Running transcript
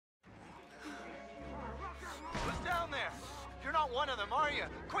not one of them, are you?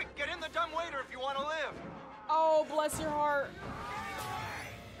 Quick, get in the dumb waiter if you want to live. Oh, bless your heart.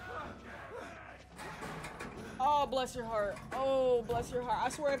 Oh, bless your heart. Oh, bless your heart. I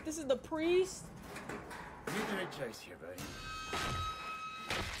swear, if this is the priest. You're the right choice here, buddy.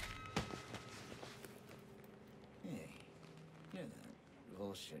 Hey, you're that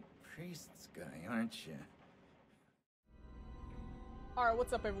bullshit priests guy, aren't you? Alright,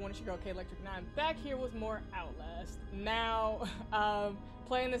 what's up everyone, it's your girl KaeLektrik, and I'm back here with more Outlast. Now,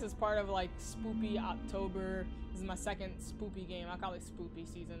 playing this as part of like Spoopy October. This is my second Spoopy game. I call it Spoopy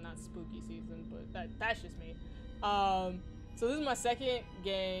season, not Spooky season, but that's just me. So this is my second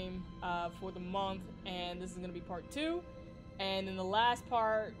game for the month, and this is gonna be part 2. And in the last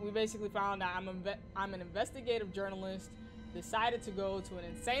part, we basically found out I'm an investigative journalist, decided to go to an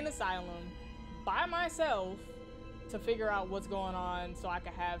insane asylum by myself to figure out what's going on so I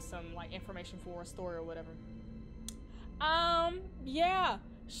could have some like information for a story or whatever. Yeah,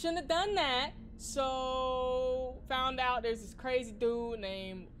 shouldn't have done that. So found out there's this crazy dude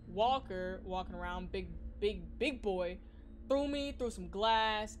named Walker walking around, big boy, threw me through some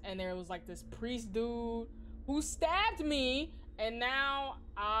glass, and there was like this priest dude who stabbed me, and now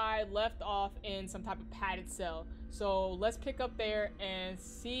I left off in some type of padded cell. So let's pick up there and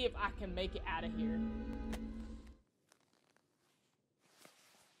see if I can make it out of here.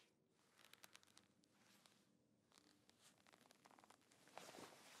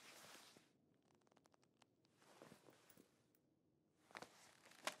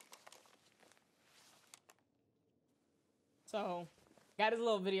 So, got his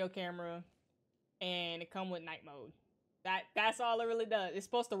little video camera, and it come with night mode. That's all it really does. It's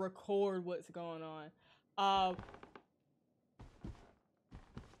supposed to record what's going on.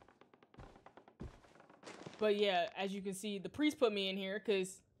 But yeah, as you can see, the priest put me in here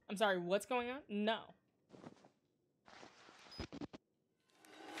because, I'm sorry, what's going on? No.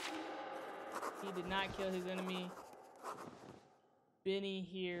 He did not kill his enemy. Benny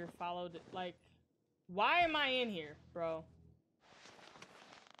here followed it. Like, why am I in here, bro?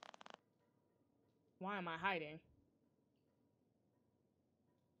 Why am I hiding?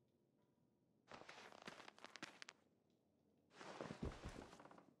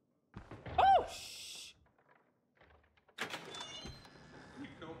 Oh, shh!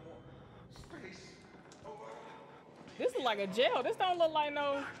 No more space. This is like a jail. This don't look like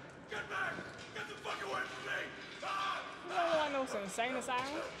no... Get back! Get the fuck away from me! This don't look like no insane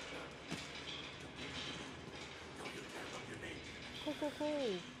asylum.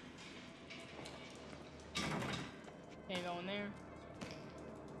 Cool. Can't go in there.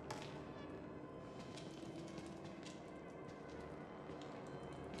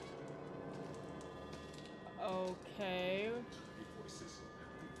 Okay.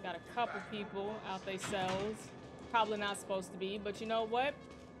 Got a couple people out they cells. Probably not supposed to be, but you know what?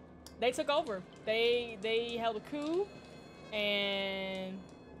 They took over. They held a coup, and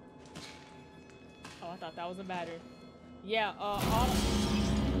oh, I thought that was a battery. Yeah,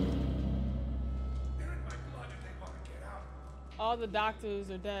 all the doctors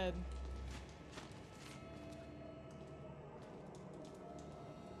are dead.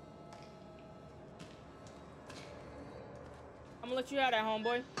 I'm gonna let you have that,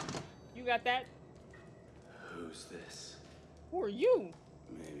 homeboy. You got that? Who's this? Who are you?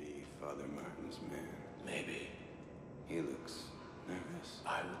 Maybe Father Martin's man. Maybe. He looks nervous.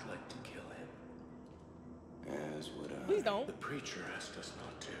 I would like to kill him. As would I. Please don't. The preacher asked us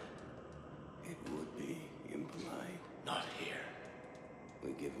not to. It would be impolite. Not here.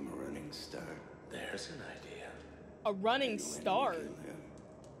 We give him a running start. There's an idea. A running start?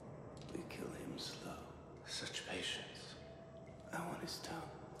 We kill him slow. Such patience. I want his tongue.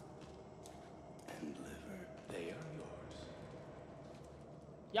 And liver. They are yours.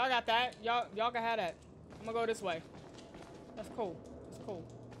 Y'all got that. Y'all can have that. I'm gonna go this way. That's cool. That's cool.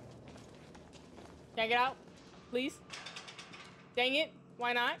 Can I get out? Please? Dang it.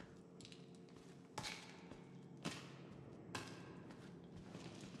 Why not?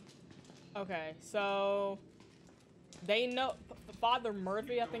 Okay, so they know Father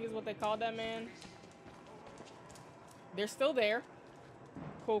Murphy, I think is what they called that man. They're still there.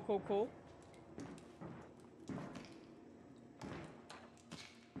 Cool.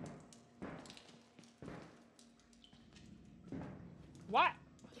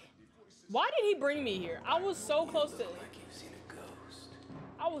 Why did he bring me here? I was so close to... Like you've seen a ghost.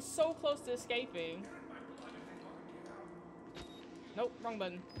 I was so close to escaping. Nope, wrong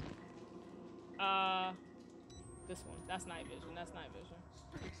button. This one. That's night vision. That's night vision.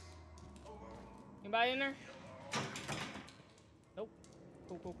 Anybody in there? Nope.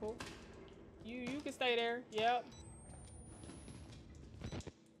 Cool. You can stay there. Yep.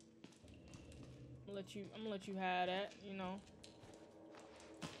 I'm gonna let you have that, you know.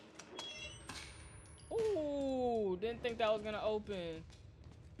 Ooh, didn't think that was gonna open.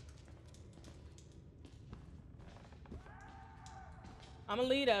 I'm gonna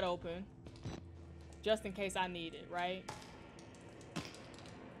leave that open. Just in case I need it, right?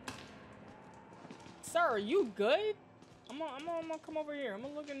 Sir, are you good? I'm gonna come over here. I'm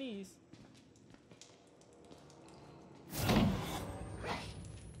gonna look in these.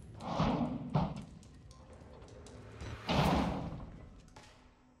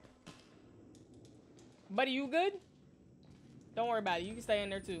 Buddy, you good? Don't worry about it. You can stay in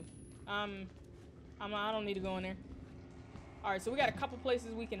there too. I don't need to go in there. All right, so we got a couple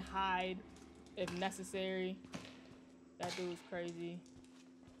places we can hide if necessary. That dude's crazy.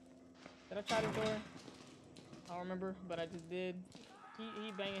 Did I try the door? I don't remember, but I just did.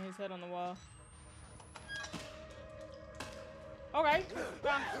 He banging his head on the wall. Okay.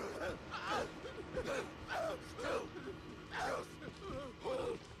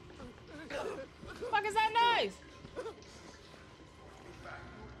 Fuck is that noise?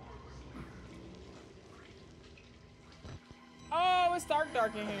 Oh, it's dark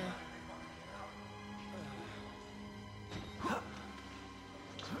in here.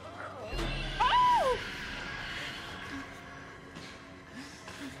 Oh!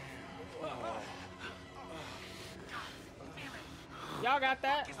 Y'all got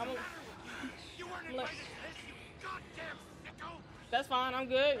that? That's fine. I'm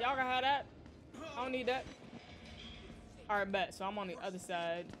good. Y'all can have that. I don't need that. All right, bet. So I'm on the other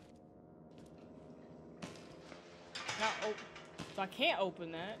side. Now, oh, so I can't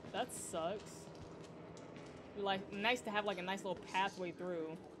open that. That sucks. Like, nice to have like a nice little pathway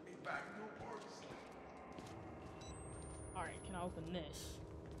through. All right, can I open this?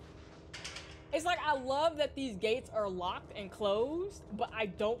 It's like I love that these gates are locked and closed, but I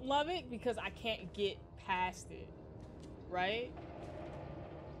don't love it because I can't get past it, right?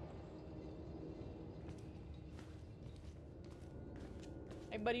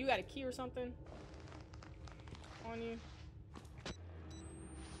 Hey, buddy, you got a key or something on you?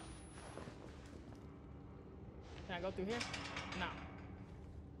 Can I go through here? No.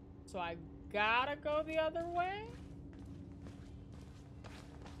 So I gotta go the other way?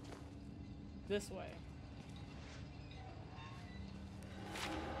 This way.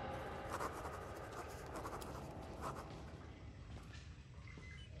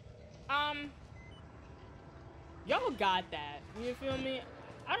 Y'all got that. You feel me?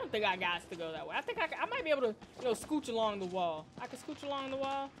 I don't think I got to go that way. I think I might be able to, you know, scooch along the wall. I can scooch along the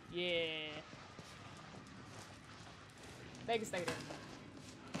wall? Yeah. They can stay there.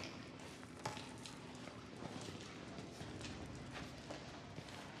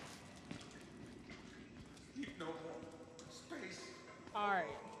 No more space. All right.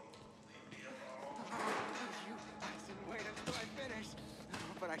 You didn't wait until I finished.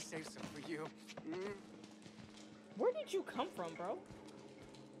 But I saved some for you. Where did you come from, bro?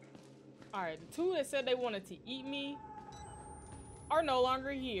 All right, the two that said they wanted to eat me are no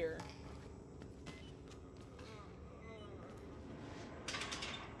longer here.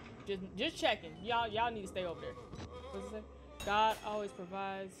 Just checking. Y'all need to stay over there. What's it say? God always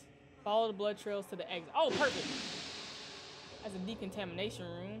provides. Follow the blood trails to the exit. Oh, perfect. That's a decontamination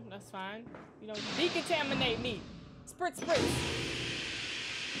room. That's fine. You know, decontaminate me. Spritz, spritz.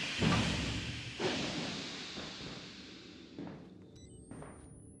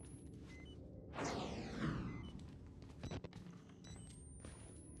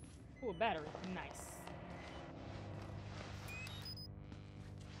 Ooh, a battery. Nice.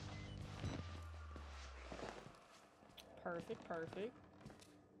 Perfect, perfect.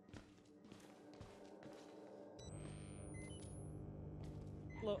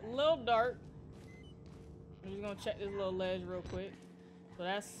 Little dark. I'm just gonna check this little ledge real quick. So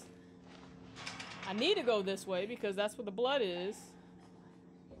that's... I need to go this way because that's where the blood is.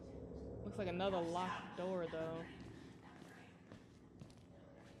 Looks like another locked door, though.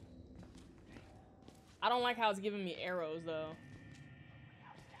 I don't like how it's giving me arrows, though.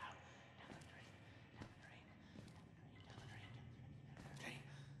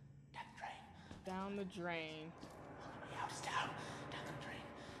 Down the drain. Down the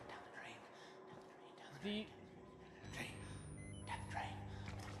drain. Deep.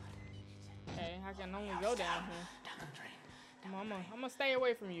 Okay, I can only go down here. I'm gonna stay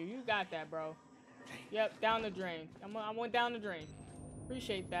away from you. You got that, bro. Yep, down the drain. I went down the drain.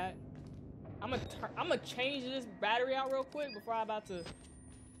 Appreciate that. I'm gonna change this battery out real quick before I'm about to.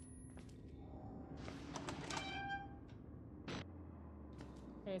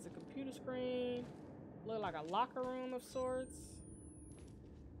 Okay, it's a computer screen. Look like a locker room of sorts.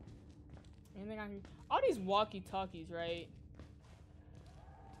 Anything I can... All these walkie-talkies, right?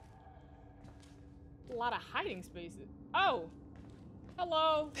 A lot of hiding spaces. Oh!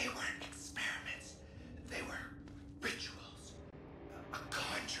 Hello! They weren't experiments. They were rituals. A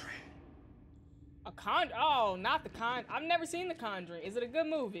conjuring. Oh, not The Conjuring. I've never seen The Conjuring. Is it a good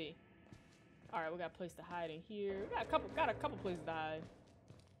movie? Alright, we got a place to hide in here. We got a couple places to hide.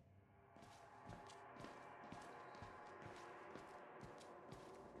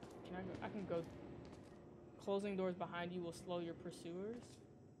 Can I go? I can go. Closing doors behind you will slow your pursuers.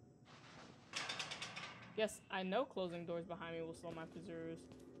 Yes, I know closing doors behind me will slow my pursuers.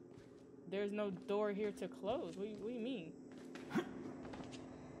 There's no door here to close. What do you mean?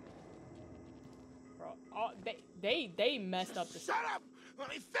 Bro, they messed up the... Shut up! Let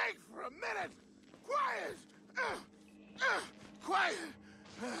me think for a minute! Quiet! Quiet!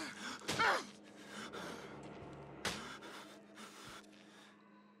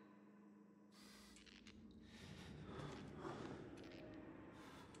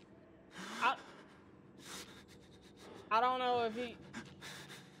 I don't know if he...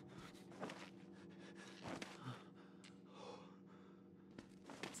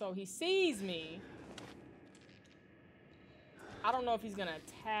 So he sees me. I don't know if he's gonna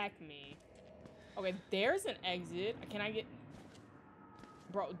attack me. Okay, there's an exit. Can I get...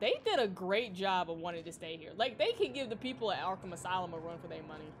 Bro, they did a great job of wanting to stay here. Like, they could give the people at Arkham Asylum a run for their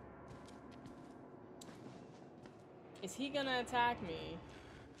money. Is he gonna attack me?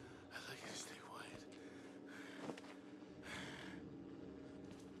 I'd like you to stay quiet.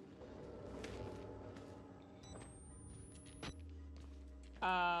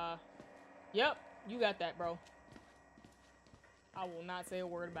 Yep, you got that, bro. I will not say a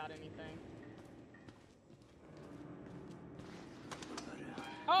word about anything.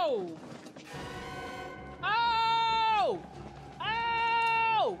 Oh! Oh!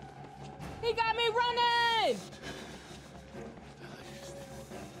 Oh! He got me running!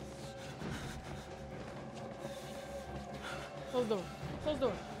 Close the door. Close the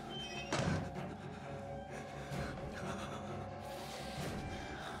door.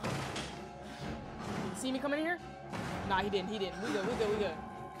 Did you see me coming in here? Nah, he didn't. He didn't. We good. We good. We good.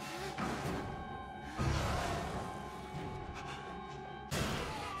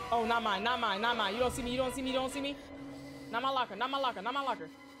 Oh, not mine. Not mine. Not mine. You don't see me. You don't see me. You don't see me. Not my locker. Not my locker. Not my locker.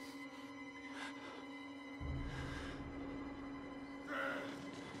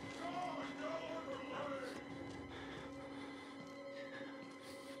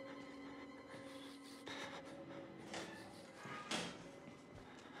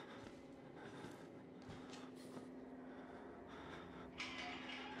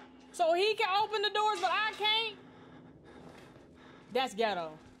 So he can open the doors, but I can't? That's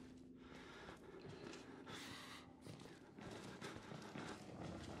ghetto.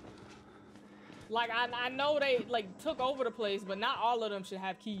 Like, I know they, like, took over the place, but not all of them should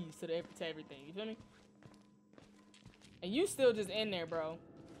have keys to everything. You feel me? And you still just in there, bro.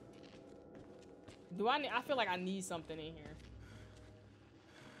 I feel like I need something in here.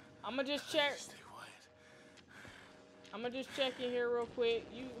 I'ma just check. Stay quiet. I'ma just check in here real quick.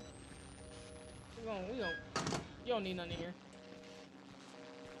 We gon' you don't need nothing in here.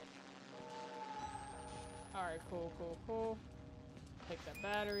 Alright, cool. Take that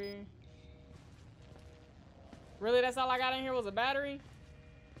battery. Really, that's all I got in here was a battery?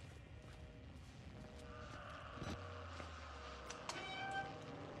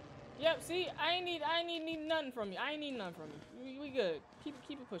 Yep, see, I ain't need nothing from you. I ain't need nothing from you. We good. Keep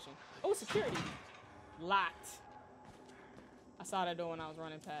it pushing. Oh, security. Locked. I saw that door when I was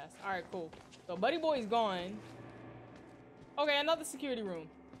running past. Alright, cool. So Buddy Boy's gone. Okay, another security room.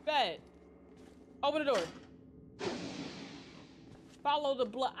 Bed. Open the door. Follow the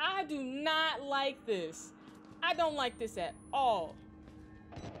blood. I do not like this. I don't like this at all.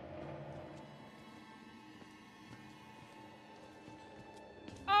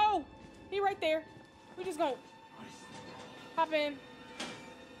 Oh! He right there. We just gonna hop in.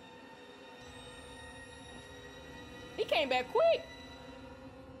 He came back quick.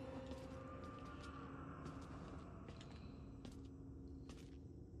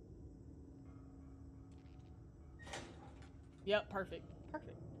 Yep, perfect.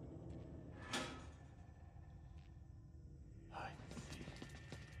 Perfect.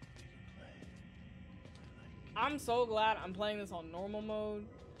 I'm so glad I'm playing this on normal mode.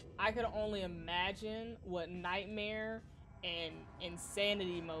 I could only imagine what Nightmare and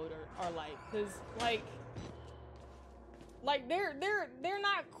Insanity mode are like, cause like they're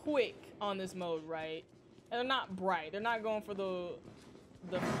not quick on this mode, right? And they're not bright. They're not going for the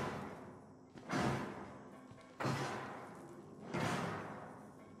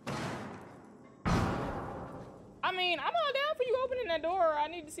I mean, I'm all down for you opening that door. I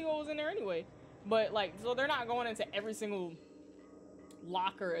need to see what was in there anyway. But like, so they're not going into every single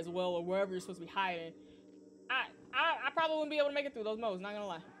locker as well, or wherever you're supposed to be hiding. I probably wouldn't be able to make it through those modes, not gonna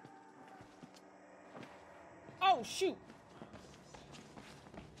lie. Oh shoot.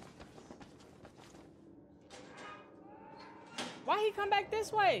 Why he come back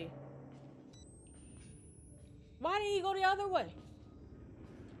this way? Why didn't he go the other way?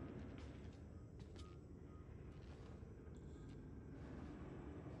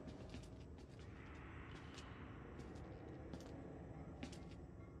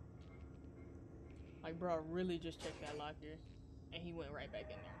 Like, bro, really just checked that locker, and he went right back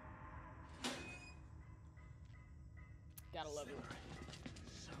in there. Gotta love it.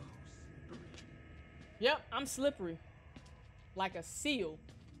 So slippery. Yep, I'm slippery. Like a seal.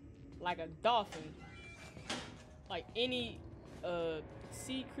 Like a dolphin. Like any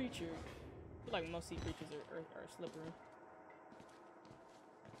sea creature. I feel like most sea creatures are slippery.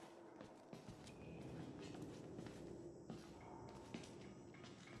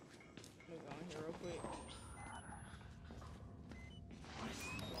 Let me go in here real quick.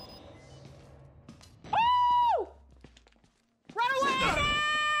 Oh! Run away!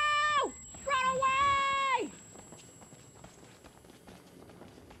 No! Run away!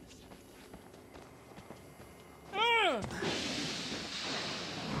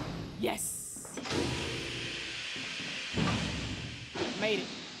 Yes! Made it.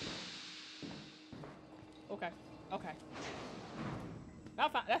 Okay. Okay.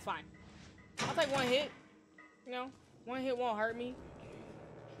 That's fine. I'll take one hit. You know, one hit won't hurt me.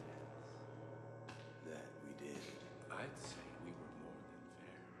 That we did. I'd say we were more than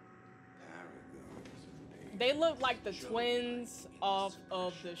fair. Paragons of nature. They look like the twins off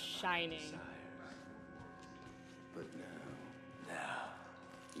of The Shining. But now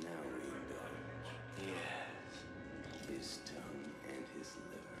we indulge. Yes. His tongue and his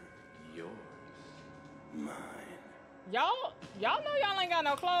liver. Yours. Mine. Y'all know y'all ain't got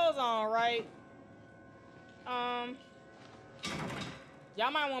no clothes on, right?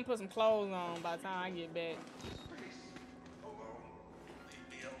 Y'all might want to put some clothes on by the time I get back. Leave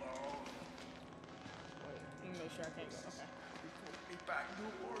me alone. Wait, let me make sure I can't go. Okay. Be back no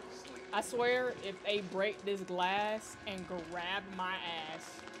more sleep. I swear, if they break this glass and grab my ass.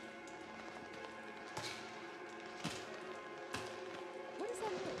 What is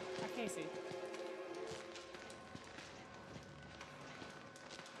that look? I can't see.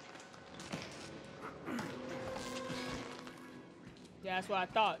 Yeah, that's what I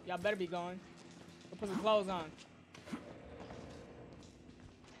thought. Y'all better be going. Go put some clothes on.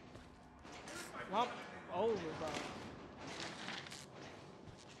 Lump over, bro.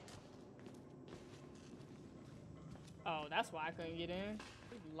 Oh, that's why I couldn't get in.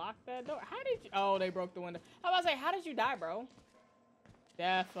 They locked that door. How did you? Oh, they broke the window. I was about to say, how did you die, bro?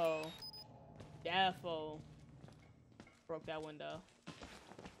 Defo. Broke that window.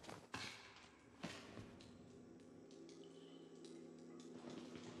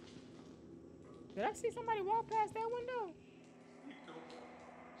 Did I see somebody walk past that window?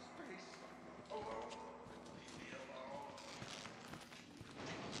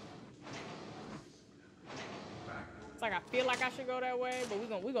 It's like I feel like I should go that way,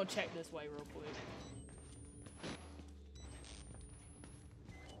 but we gonna check this way real quick.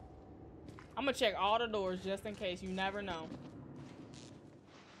 I'm gonna check all the doors just in case. You never know.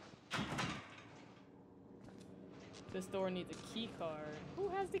 This door needs a key card. Who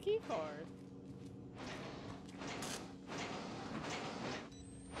has the key card?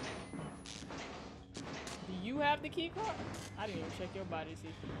 Do you have the key card? I didn't even check your body to see.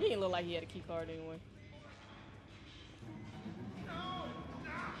 He didn't look like he had a key card anyway.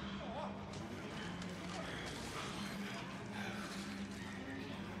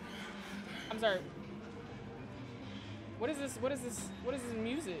 I'm sorry. What is this? What is this? What is this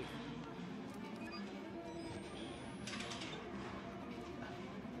music?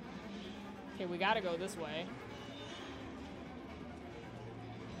 Okay, we gotta go this way.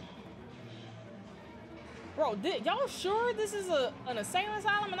 Bro, y'all sure this is an insane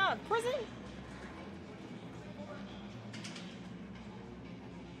asylum and not a prison?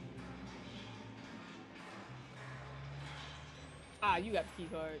 Ah, you got the key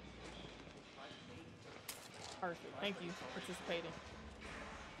card. Perfect. Thank you for participating.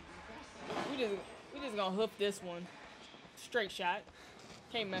 We just gonna hoof this one. Straight shot.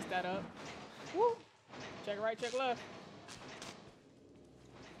 Can't mess that up. Woo! Check right, check left.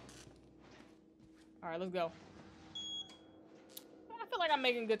 Alright, let's go. I feel like I'm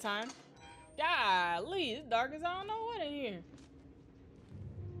making good time. Golly, it's dark as I don't know what in here.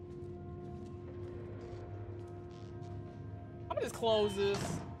 Just close this.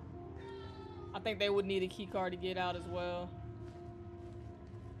 I think they would need a key card to get out as well.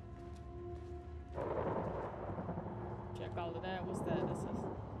 Check all of that. What's that?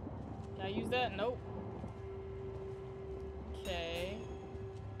 Can I use that? Nope. Okay.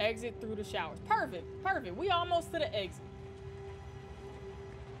 Exit through the showers. Perfect. Perfect. We almost to the exit.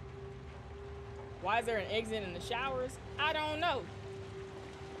 Why is there an exit in the showers? I don't know.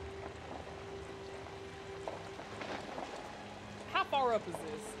 How far up is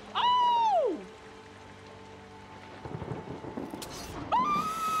this? Oh!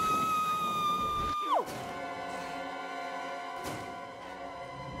 Oh!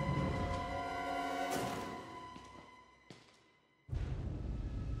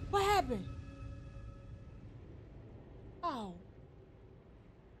 What happened? Oh.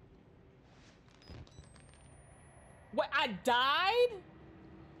 What? I died?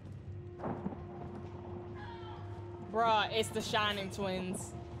 Bruh, it's the Shinning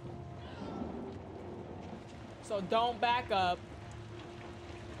twins. So don't back up.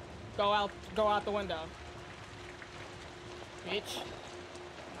 Go out the window. Bitch.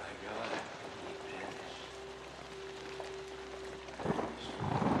 My God, he vanished.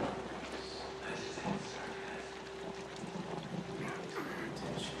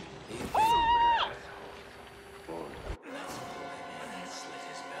 Ah! Or let's pull him in and slit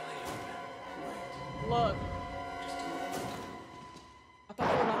his belly open. Wait, Look. just a moment. I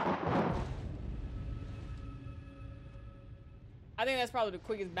thought you were not. I think that's probably the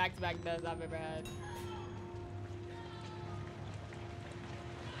quickest back-to-back deaths I've ever had.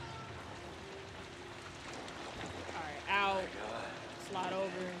 Alright, out. Slide over.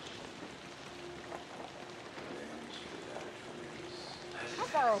 How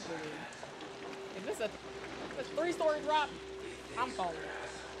far up is it? If this a 3-story drop, I'm falling.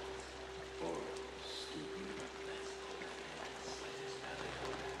 Or stupid. Let's pull him in and slit his belly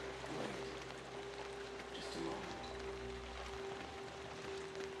open. Wait, just a moment.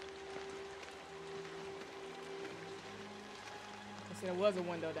 See, there was a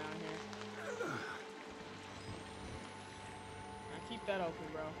window down here. Now keep that open,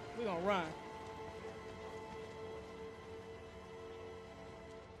 bro. We gonna run.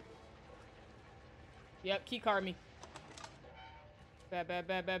 Yep, key card me. Bad, bad,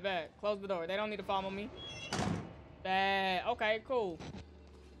 bad, bad, bad. Close the door. They don't need to follow me. Bad. Okay, cool.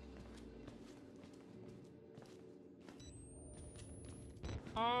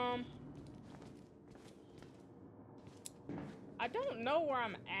 I don't know where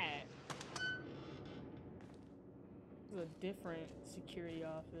I'm at. This is a different security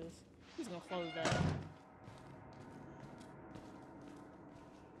office. Who's gonna close that?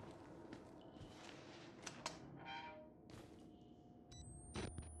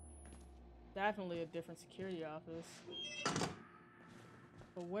 Definitely a different security office.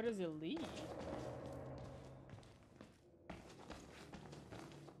 But where does it lead?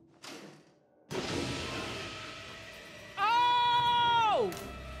 Oh!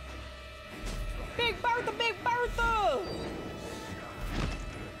 Big Bertha, Big Bertha!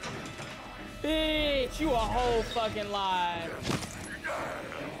 Bitch, you a whole fucking lie.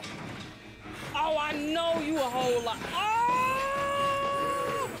 Oh, I know you a whole lie. Oh!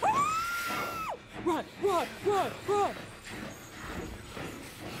 Run, run, run, run!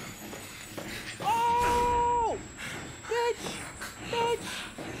 Oh! Bitch! Bitch!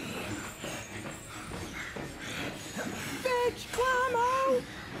 Bitch, climb out!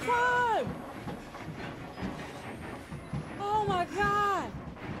 Climb! Oh my god!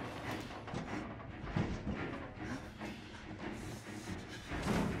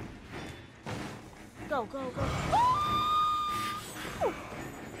 Go, go, go. Oh!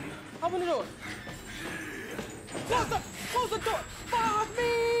 Open the door. Close the door. Fuck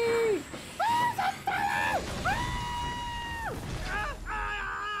me! Ah, it's on fire!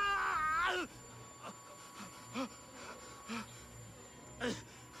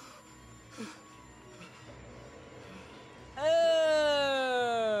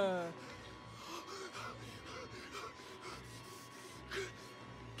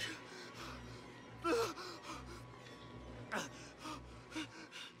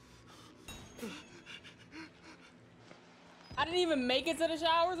 I didn't even make it to the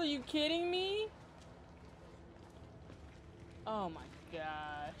showers. Are you kidding me? Oh my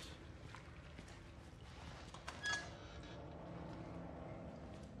gosh.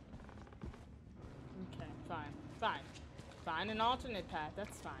 Okay, fine. Fine. Find an alternate path.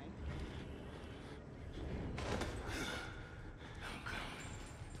 That's fine.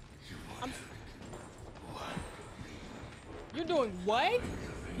 You're doing what?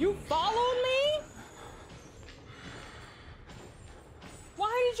 You followed me?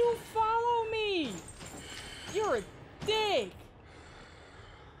 you follow me? You're a dick.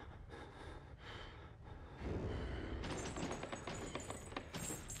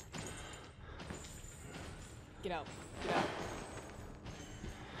 Get out. Get out.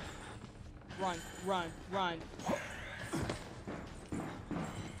 Run, run, run.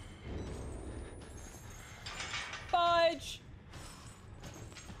 Fudge!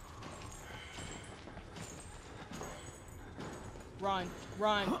 Run,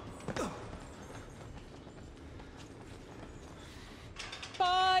 run.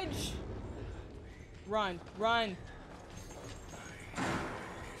 Fudge! Run, run.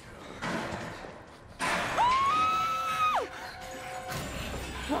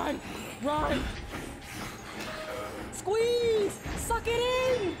 Run! Run! Squeeze! Suck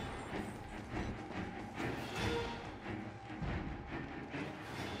it in!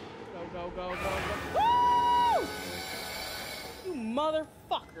 Go, go, go, go, go. Woo! You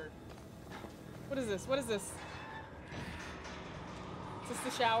motherfucker. What is this? What is this? Is this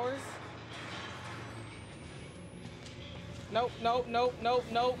the showers? Nope, nope, nope, nope,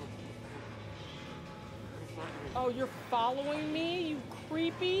 nope. Oh, you're following me, you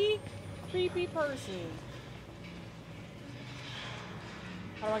creepy person.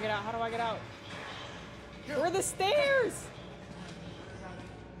 How do I get out? How do I get out? Where are the stairs?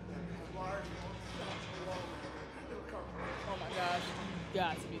 Oh my gosh, you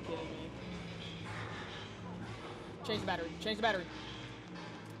got to be kidding me. Change the battery, change the battery.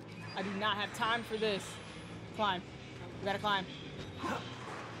 I do not have time for this. Climb, we gotta climb.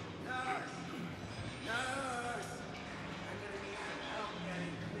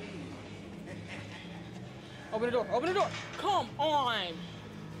 Open the door, open the door. Come on.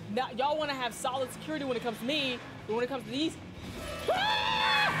 Now, y'all want to have solid security when it comes to me, but when it comes to these.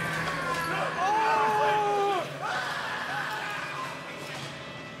 Ah! Oh!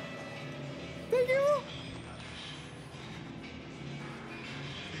 Thank you.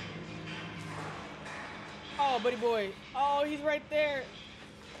 Oh, buddy boy. Oh, he's right there.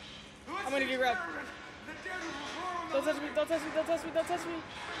 I'm gonna get grabbed. Don't touch me, don't touch me, don't touch me, don't touch me.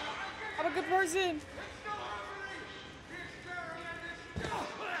 I'm a good person.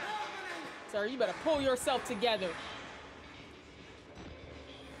 Sir, you better pull yourself together.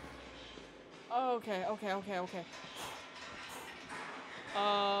 Okay, okay, okay, okay.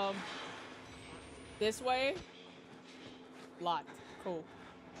 This way. Locked. Cool.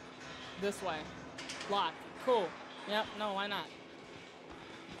 This way. Locked. Cool. Yep, no, why not?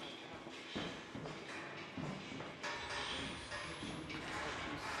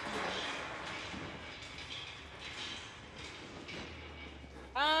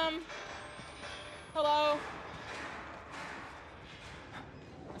 Hello.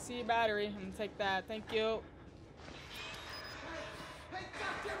 I see your battery. I'm gonna take that. Thank you. Hey,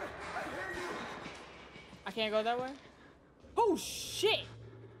 goddammit! I hear you! I can't go that way? Oh shit!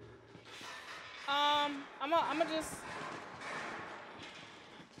 I'ma just.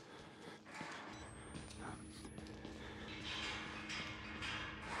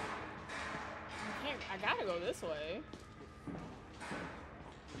 I gotta go this way.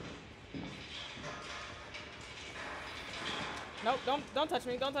 Nope, don't touch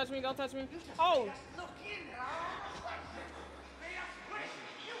me, don't touch me, don't touch me. Oh! Look in now!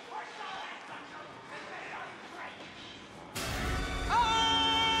 Oh!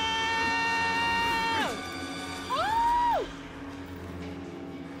 Oh!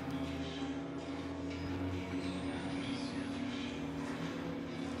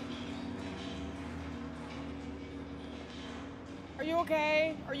 Are you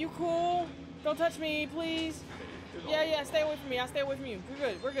okay? Are you cool? Don't touch me, please. Yeah, stay away from me. I'll stay away from you. We're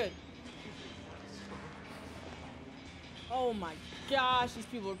good, we're good. Oh my gosh, these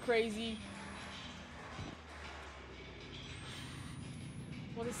people are crazy.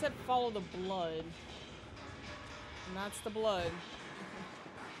 Well, they said follow the blood. And that's the blood.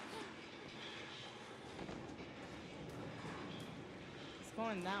 It's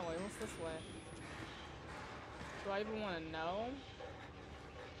going that way. What's this way? Do I even want to know?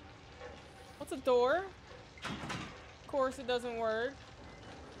 What's a door? Of course it doesn't work.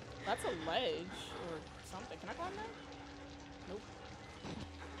 That's a ledge or something. Can I climb that? Nope.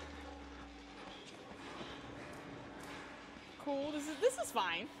 Cool. This is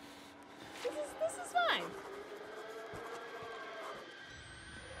fine. This is fine.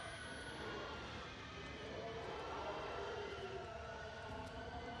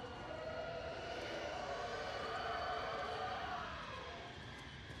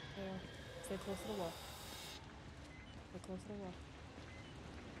 Yeah. Stay close to the wall. Stay close to the wall.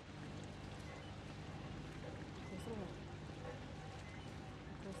 Close to the wall.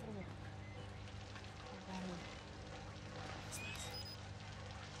 Close to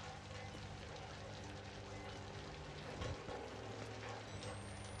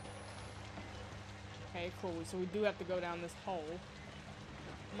Okay, cool. So we do have to go down this hole.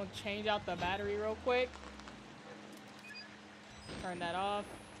 I'm gonna change out the battery real quick. Turn that off.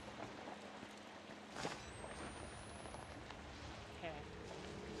 Okay.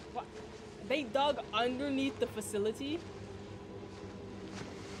 What? They dug underneath the facility?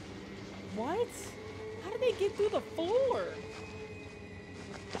 What? How did they get through the floor?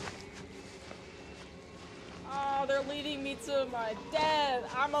 Oh, they're leading me to my death.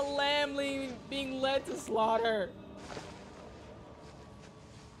 I'm a lamb being led to slaughter.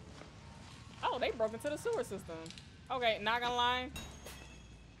 Oh, they broke into the sewer system. Okay, not gonna lie.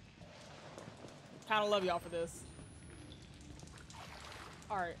 Kinda love y'all for this.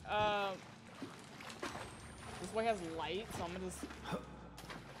 Alright, this way has light, so I'm gonna just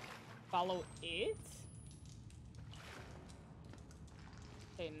follow it.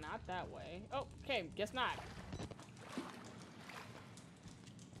 Okay, not that way. Oh, okay, guess not.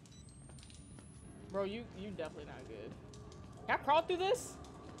 Bro, you definitely not good. Can I crawl through this?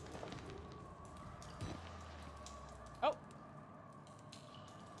 Oh.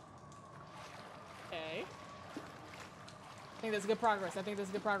 Okay. I think that's good progress. I think that's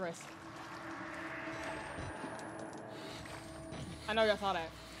good progress. I know y'all saw that.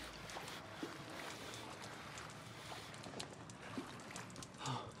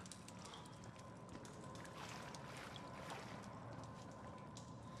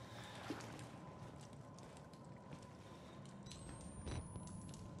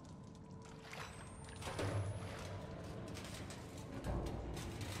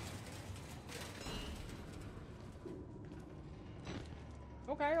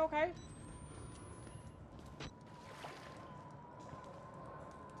 Okay, okay.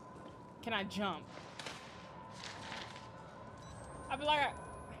 Can I jump? I feel like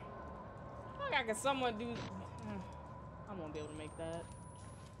I can somewhat do. I won't be able to make that.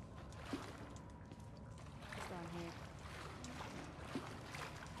 What's down here?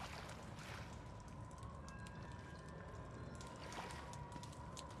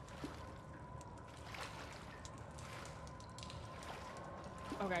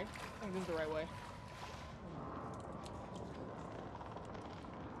 Okay, I think this is the right way.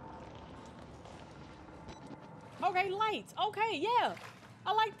 Okay, lights. Okay, yeah.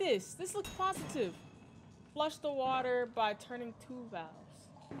 I like this. This looks positive. Flush the water by turning 2 valves.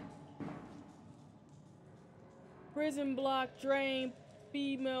 Prison block drain,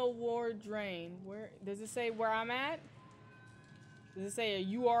 female ward drain. Where does it say where I'm at? Does it say a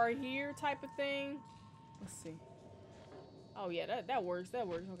you are here type of thing? Let's see. Oh yeah, that works. That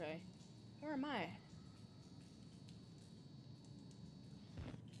works. Okay. Where am I?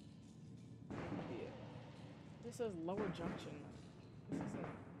 Yeah. This says lower junction. This is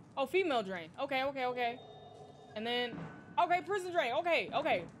oh, female drain. Okay, okay, okay. And then okay, prison drain. Okay,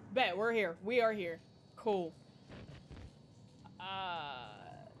 okay. Bet we're here. We are here. Cool.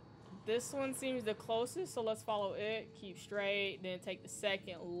 This one seems the closest, so let's follow it. Keep straight, then take the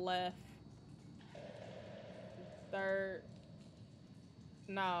second left. Third.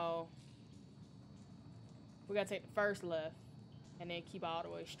 No. We gotta take the first left, and then keep all the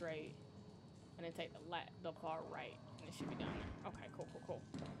way straight, and then take the far right, and it should be down there. Okay, cool, cool,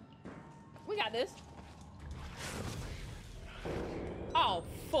 cool. We got this. Oh,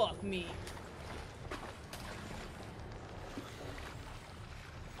 fuck me.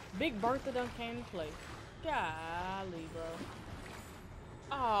 Big Bertha done came to play. Golly, bro.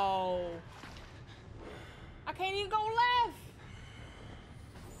 Oh. I can't even go left.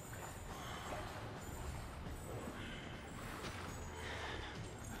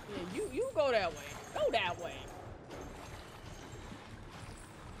 Yeah, you go that way. Go that way.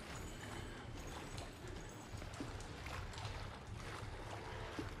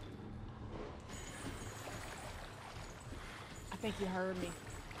 I think you heard me.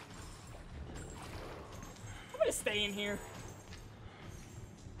 I'm gonna stay in here.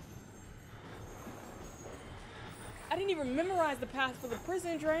 I didn't even memorize the path for the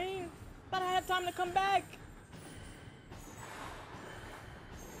prison drain. Thought I had time to come back.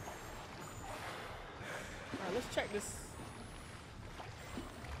 Alright, let's check this.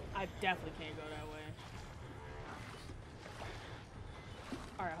 I definitely can't go that way.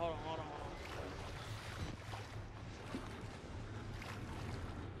 Alright, hold on, hold on, hold on.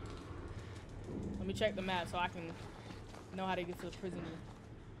 Let me check the map so I can know how to get to the prison.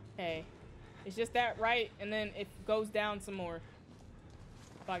 Okay. It's just that, right? And then it goes down some more.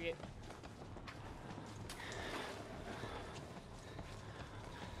 Fuck it.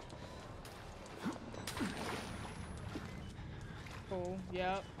 Cool.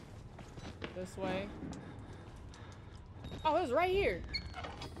 Yep. This way. Oh, it was right here.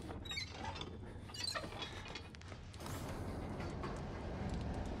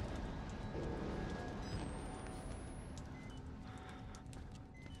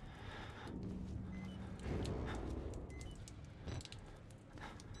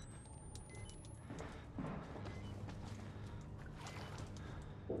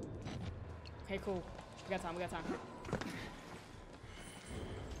 Okay, cool. We got time, we got time.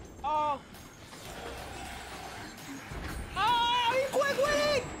 Oh! Oh, he quick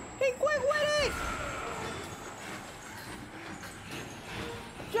with it! He quick with it!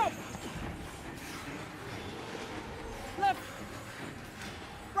 Jump! Left!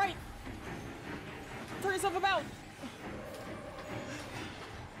 Right! Turn yourself about!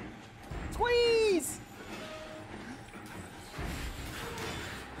 Squeeze!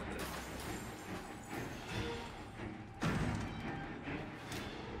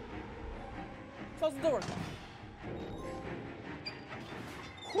 Close the door.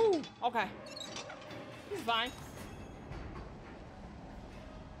 Whew. Okay. He's fine.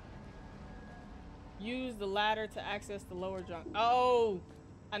 Use the ladder to access the lower junk. Oh!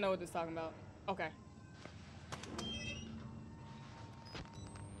 I know what this is talking about. Okay.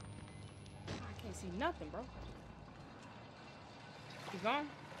 I can't see nothing, bro. He's gone?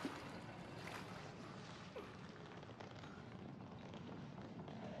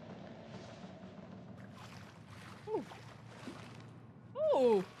 Ooh.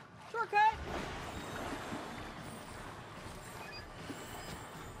 Ooh. Shortcut.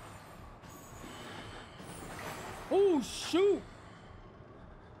 Ooh, shoot.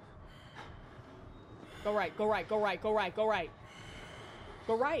 Go right, go right, go right, go right, go right.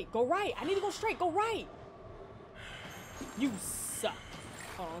 Go right, go right. I need to go straight. Go right. You suck.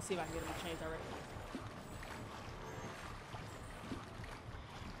 Hold on, let's see if I can get him to change direction.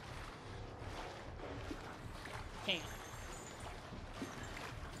 Can't.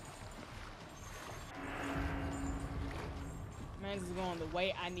 Man, this is going the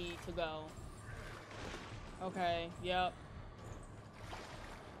way I need to go. Okay, yep. I'm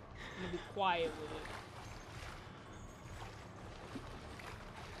gonna be quiet with it.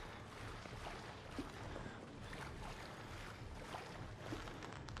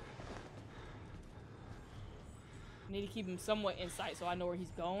 I need to keep him somewhat in sight so I know where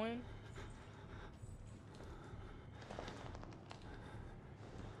he's going.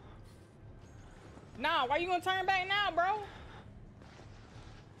 Nah, why you gonna turn back now, bro?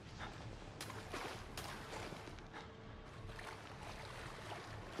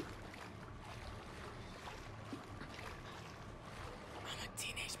 I'm a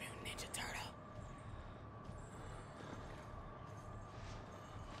Teenage Mutant Ninja Turtle.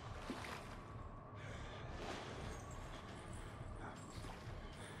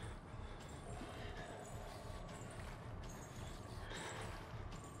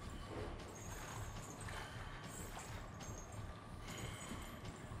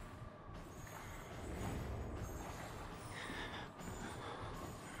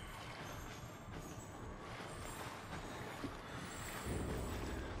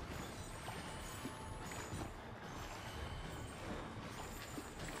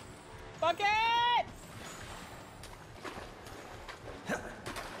 Bucket!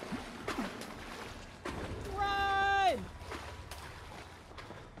 Run!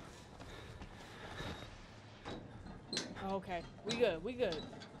 Okay, we good, we good.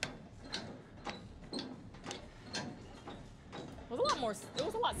 It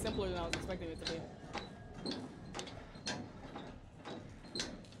was a lot simpler than I was expecting it to be.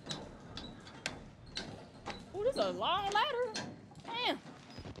 Ooh, this is a long ladder. Damn.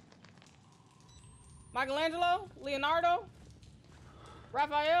 Michelangelo, Leonardo,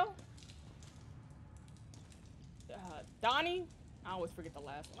 Raphael, Donnie. I always forget the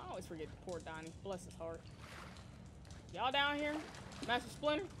last one. I always forget poor Donnie. Bless his heart. Y'all down here? Master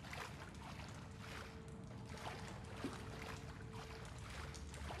Splinter?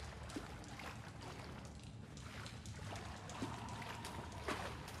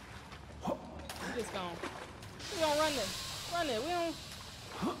 We just gonna run this. Run it. We don't.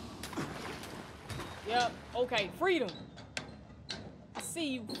 Yep. Okay. Freedom. I see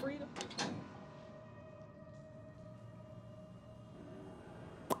you, Freedom.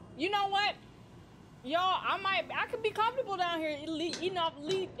 You know what? Y'all, I could be comfortable down here eating off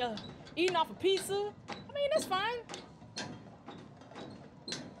a pizza. I mean, that's fine.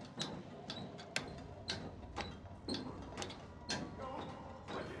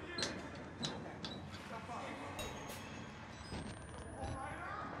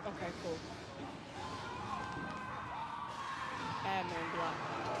 Okay, cool. Admin block.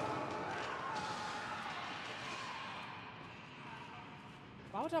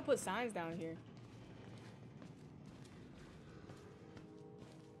 Why would y'all put signs down here?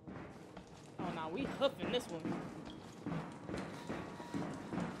 Oh no, we hoofing this one.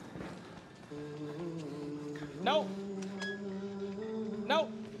 Nope.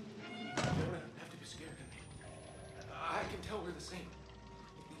 Nope. You don't have to be scared of me. I can tell we're the same.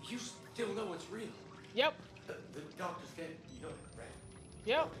 You He'll know it's real. Yep. The doctor's dead. You know that, right?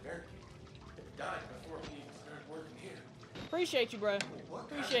 Yep. Dr. Derek died before he even started working here. Appreciate you, bro. What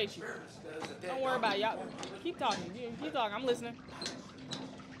kind of Appreciate you. experiments does a dead Don't worry about it, y'all. doctor perform? Keep talking. Keep talking. I'm listening.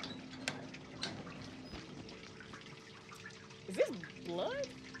 Is this blood?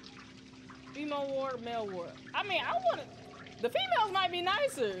 Female ward, male ward. I mean, I want to. The females might be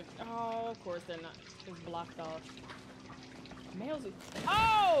nicer. Oh, of course they're not. It's blocked off. Males.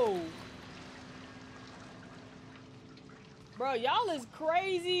 Oh! Bro, y'all is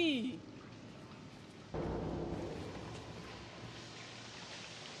crazy.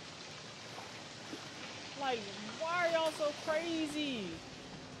 Like, why are y'all so crazy?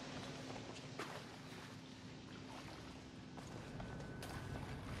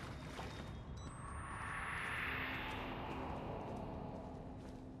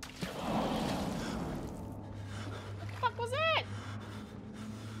 What the fuck was that?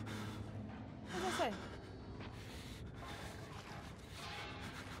 What did I say?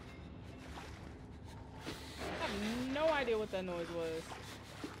 I have no idea what that noise was.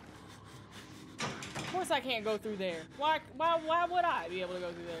 Of course I can't go through there. Why would I be able to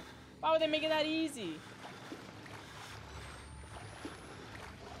go through there? Why would they make it that easy?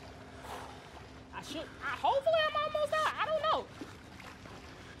 Hopefully I'm almost out. I don't know.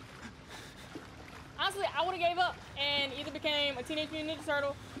 Honestly, I would have gave up and either became a Teenage Mutant Ninja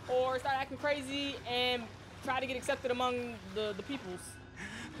Turtle or started acting crazy and tried to get accepted among the peoples.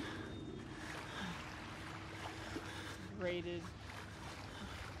 Rated.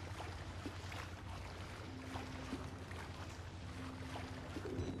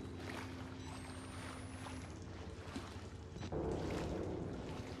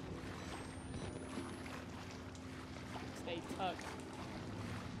 Stay tucked.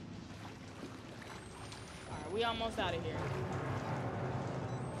 Alright, we almost out of here.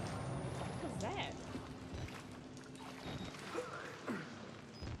 What was that?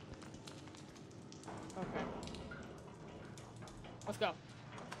 Okay. Let's go.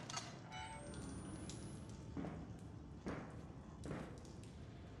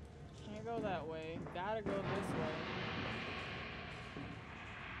 Can't go that way. Gotta go this way.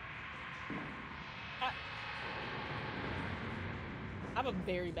 I have a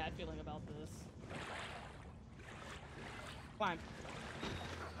very bad feeling about this. Climb.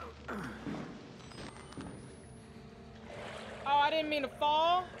 Oh, I didn't mean to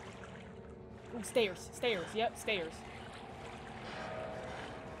fall. Ooh, stairs. Stairs. Yep, stairs.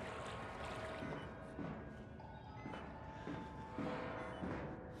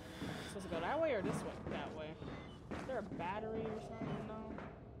 Supposed to go that way or this way? That way. Is there a battery or something? No.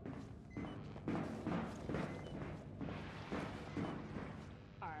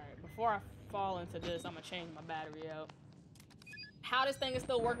 Before I fall into this, I'm gonna change my battery out. How this thing is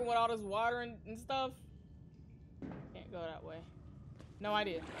still working with all this water and stuff? Can't go that way. No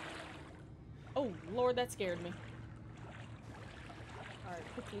idea. Oh, Lord, that scared me. Alright,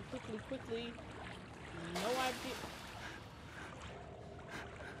 quickly. No idea.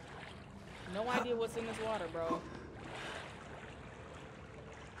 No idea what's in this water, bro.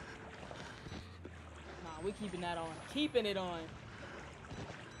 Nah, we keeping that on. Keeping it on.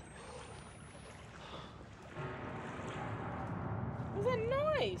 What's that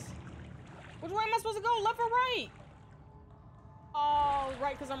noise? Which way am I supposed to go? Left or right? Oh,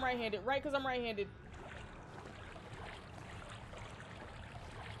 right, because I'm right-handed. Right, because I'm right-handed.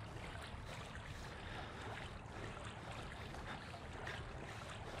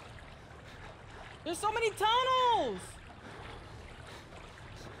 There's so many tunnels!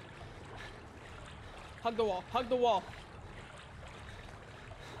 Hug the wall. Hug the wall.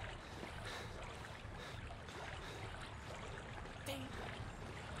 Dang.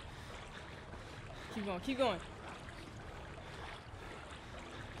 Keep going. Keep going.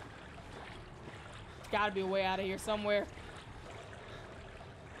 Gotta be a way out of here somewhere.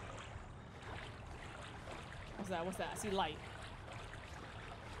 What's that? What's that? I see light.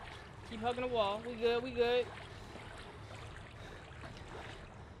 Keep hugging the wall. We good. We good. Is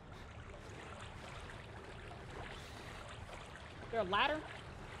there a ladder?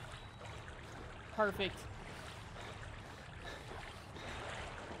 Perfect.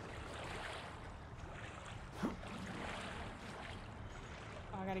 Oh,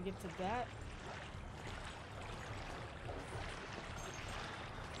 I gotta get to that.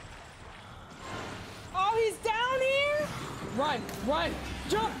 Oh, he's down here? Run, run,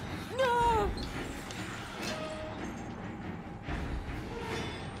 jump! No!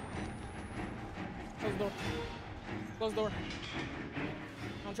 Close the door. Close the door. I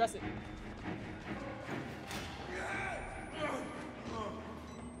don't trust it.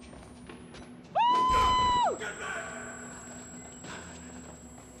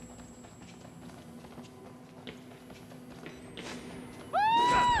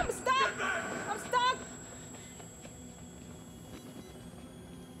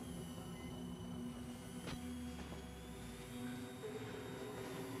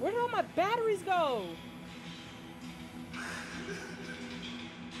 Where did all my batteries go?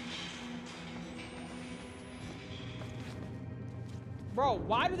 Bro,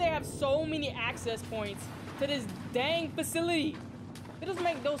 why do they have so many access points to this dang facility? It doesn't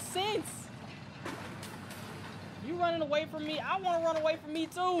make no sense. You running away from me? I want to run away from me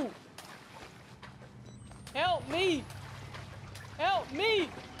too. Help me. Help me.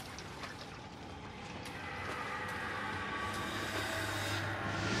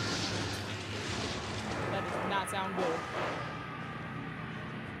 That does not sound good.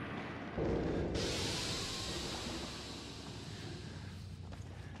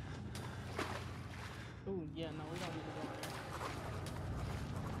 Ooh, yeah, no, we don't need to go there.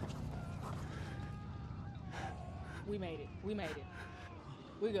 We made it. We made it.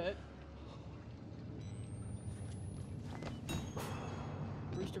 We good.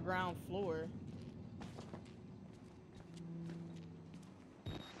 Reach the ground floor.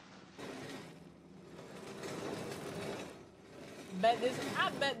 I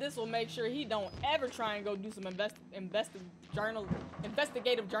bet this will make sure he don't ever try and go do some investigative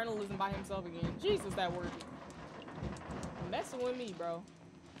journalism by himself again. Jesus, that word. Messing with me, bro.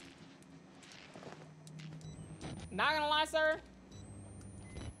 Not gonna lie, sir.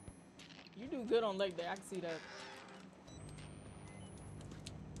 You do good on leg day. I can see that.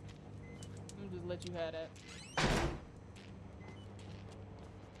 I'm gonna just let you have that.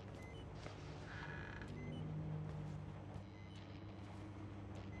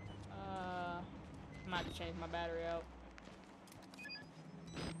 I might have to change my battery out.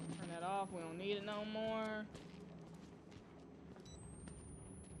 Turn that off. We don't need it no more.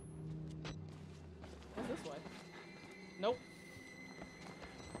 What's this way? Nope.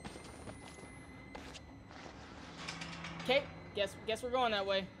 Okay, guess we're going that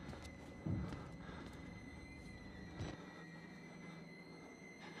way.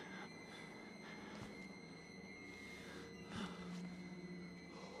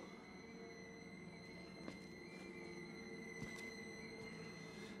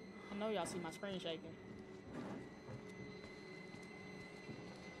 I know y'all see my screen shaking.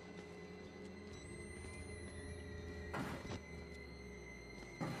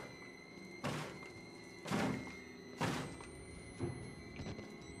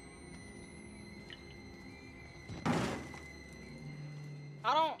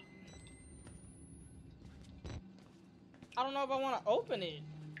 I don't know if I want to open it.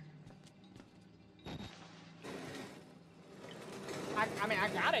 I mean, I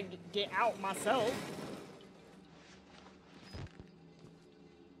gotta get out myself.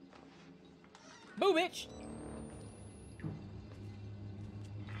 Boo, bitch!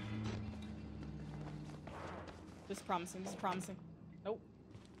 This is promising, this is promising. Nope.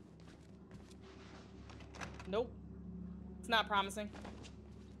 Nope. It's not promising.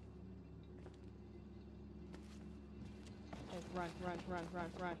 Okay, run, run, run, run,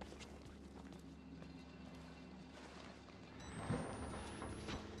 run.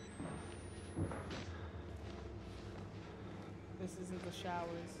 This isn't the showers.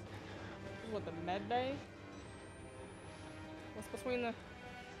 This is what, the med bay? What's between the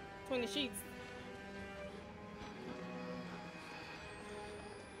sheets?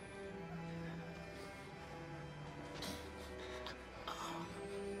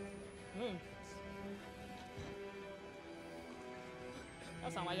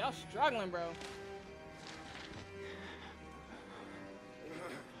 That sound like y'all struggling, bro.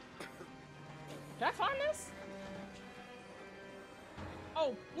 Can I climb this?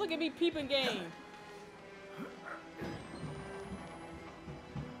 Oh, look at me peeping game.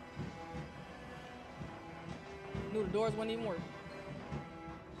 Knew the doors wouldn't even work.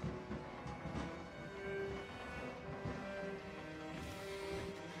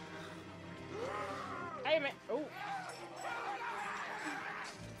 Hey, man. Oh.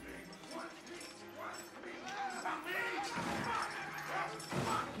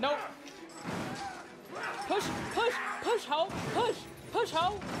 Nope. Push, push, push, ho, push. Push,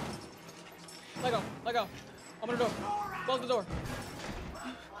 ho! Let go, let go. Open the door. Close the door.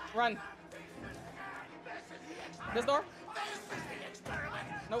 Run. This door?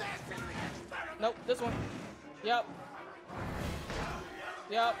 Nope. Nope, this one. Yep.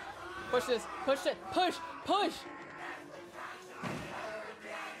 Yep. Push this. Push it. Push! Push!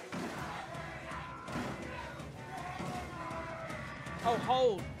 Oh,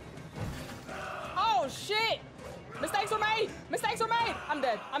 hold. Oh, shit! Mistakes were made! Mistakes were made! I'm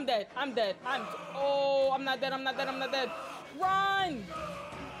dead. I'm dead. I'm dead. Oh, I'm not dead. I'm not dead. I'm not dead. Run!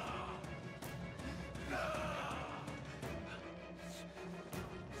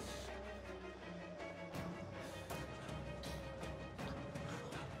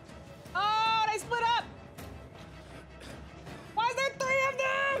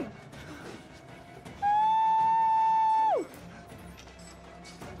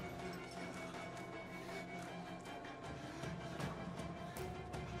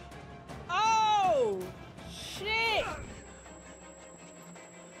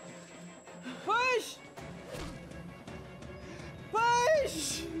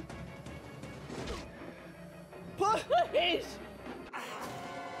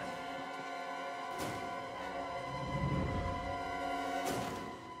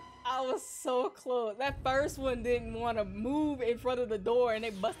 was so close. That first one didn't want to move in front of the door, and they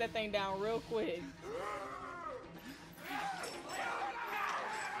bust that thing down real quick.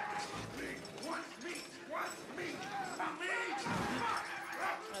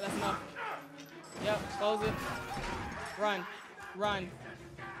 Alright, that's enough. Yep, close it. Run. Run.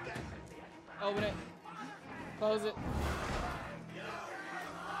 Open it. Close it.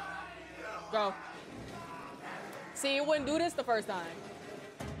 Go. See, it wouldn't do this the first time.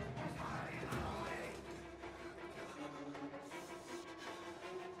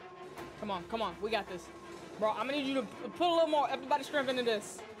 Come on, come on. We got this. Bro, I'm gonna need you to put a little more everybody strength into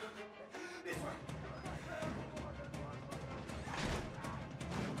this.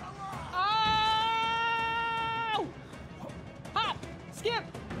 Oh! Hop! Skip!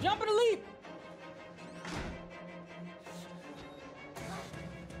 Jump and leap!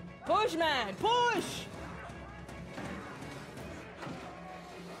 Push, man! Push!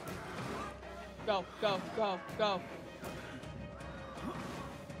 Go, go, go, go.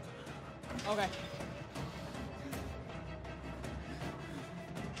 Okay.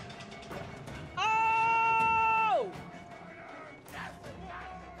 Oh!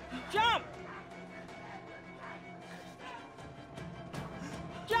 Jump!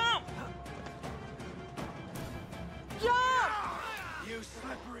 Jump! Jump! You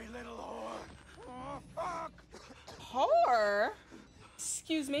slippery little whore. Oh, fuck. Whore?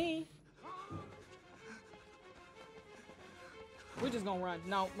 Excuse me. We're just gonna run.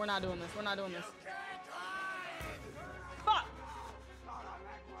 No, we're not doing this. We're not doing this. Fuck!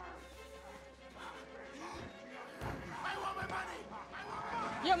 I want my money.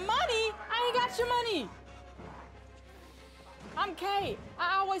 Your money? I ain't got your money. I'm Kay.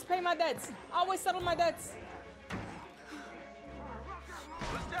 I always pay my debts. I always settle my debts.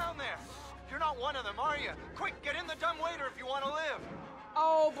 Who's down there? You're not one of them, are you? Quick, get in the dumbwaiter if you want to live.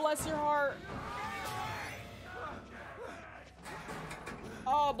 Oh, bless your heart.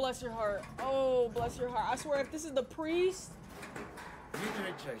 Oh, bless your heart. Oh, bless your heart. I swear, if this is the priest. You made the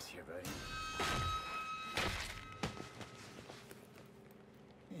right choice here, buddy.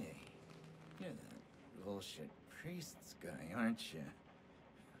 Hey, you're that bullshit priest's guy, aren't you?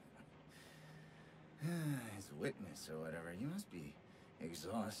 His witness or whatever. You must be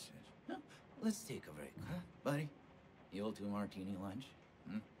exhausted. Huh? Let's take a break, huh, buddy? The old 2-martini lunch?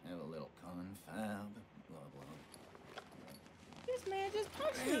 Have a little confab, blah, blah. This man just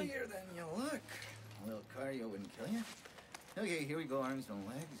punched me. Healthier than you look. A little cardio wouldn't kill you. Okay, here we go. Arms and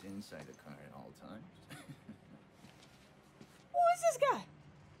legs inside the car at all times. Who is this guy?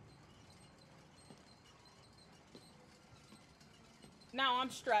 Now I'm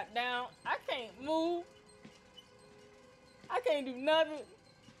strapped down. I can't move. I can't do nothing.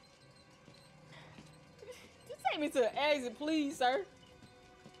 Just take me to the exit, please, sir.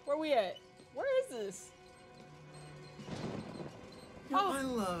 Where we at? Where is this? Oh, I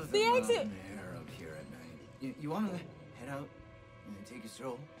love the exit. mountain air up here at night. You want to head out and take a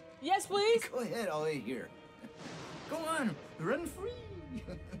stroll? Yes, please. Go ahead, I'll wait here. Go on, run free.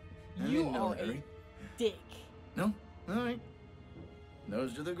 I'm You in no are a hurry. dick. No? All right.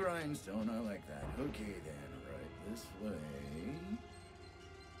 Nose to the grindstone, I like that. Okay then, right this way.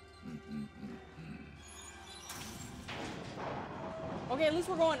 Okay, at least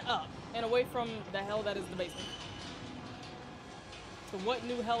we're going up and away from the hell that is the basement. So what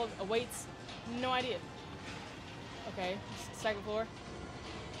new hell awaits? No idea. Okay, second floor.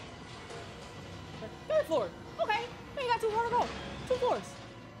 Third floor. Okay, we ain't got too far to go. 2 floors.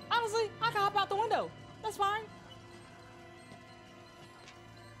 Honestly, I can hop out the window. That's fine.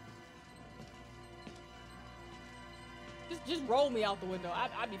 Just roll me out the window.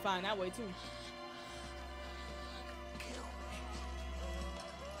 I'd be fine that way too.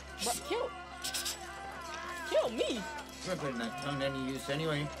 But kill me. We're putting that tongue to any use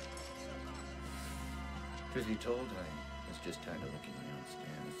anyway. Truth be told, I was just tired of looking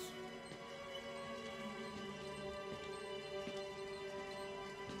downstairs.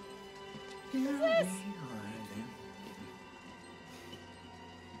 Here we are then.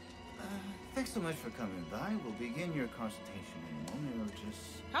 Thanks so much for coming by. We'll begin your consultation in a moment. We'll just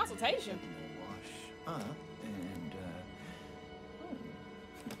Consultation? wash up and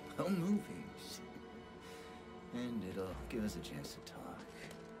movies. And it'll give us a chance to talk.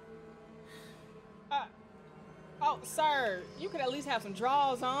 Oh, sir, you could at least have some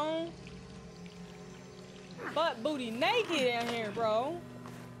drawers on. Butt booty naked in here, bro.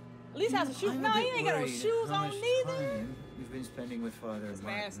 At least have some shoes. I'm No, a he bit ain't got no worried shoes how on much neither. time you've been spending with Father That's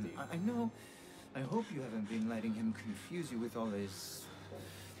Martin. nasty. I know. I hope you haven't been letting him confuse you with all his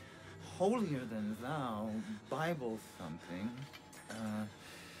holier than thou Bible thumping.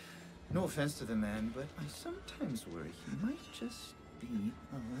 No offense to the man, but I sometimes worry he might just be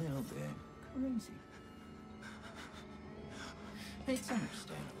a little bit crazy. It's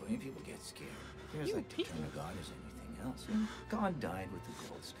understandable. I mean, people get scared. They're as like to turn to God as anything else. And God died with the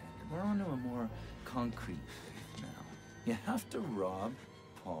gold standard. We're on to a more concrete faith now. You have to rob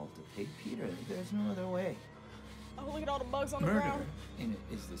Paul to pay Peter. There's no other way. Oh, look at all the bugs on the Murder ground.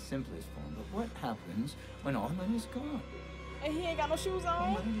 is the simplest form, but what happens when all money's gone? And he ain't got no shoes Well,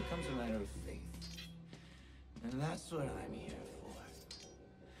 on. money becomes a matter of faith. And that's what I'm here for.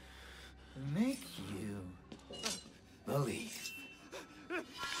 To make you believe.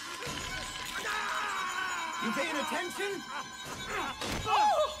 You paying attention?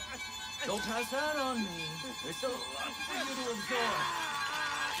 Don't pass out on me. There's so lot for you to absorb.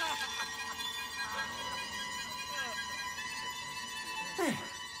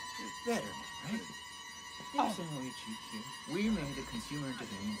 Better, right? Here's how we cheat here. We made the consumer into the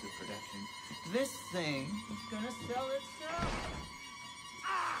means of production. This thing is gonna sell itself.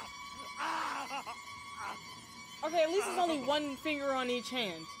 Okay, at least it's only one finger on each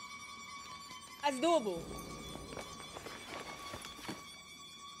hand. That's doable.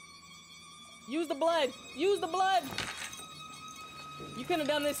 Use the blood. Use the blood. You couldn't have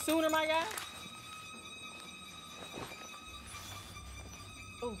done this sooner, my guy.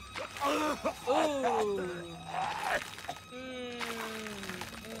 Ooh. Ooh.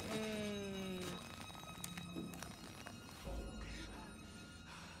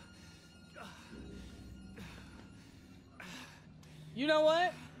 You know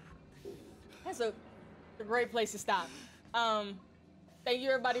what? That's a great place to stop. Thank you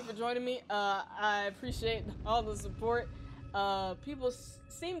everybody for joining me. I appreciate all the support. People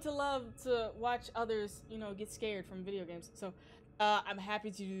seem to love to watch others, you know, get scared from video games. So I'm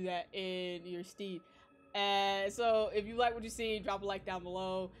happy to do that in your steed. So if you like what you see, drop a like down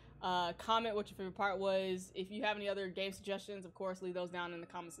below. Comment what your favorite part was. If you have any other game suggestions, of course, leave those down in the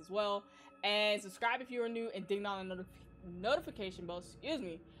comments as well. And subscribe if you are new and ding on the notification bell,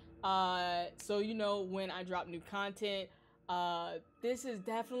 so you know when I drop new content. This has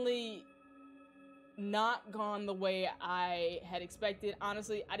definitely not gone the way I had expected.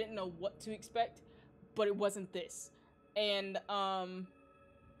 Honestly, I didn't know what to expect, but it wasn't this. And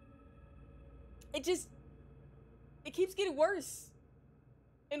it keeps getting worse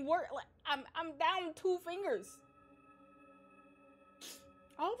and worse. Like I'm down 2 fingers.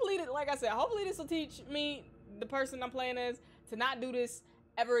 Hopefully, like I said, hopefully this will teach me, the person I'm playing as, to not do this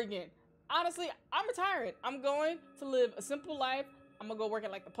ever again. Honestly, I'm retiring. I'm going to live a simple life. I'm gonna go work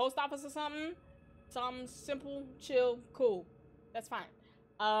at like the post office or something. Something simple, chill, cool. That's fine.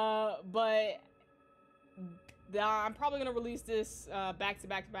 But I'm probably gonna release this back to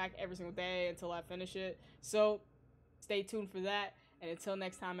back to back every single day until I finish it. So stay tuned for that. And until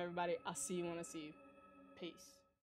next time, everybody, I'll see you when I see you. Peace.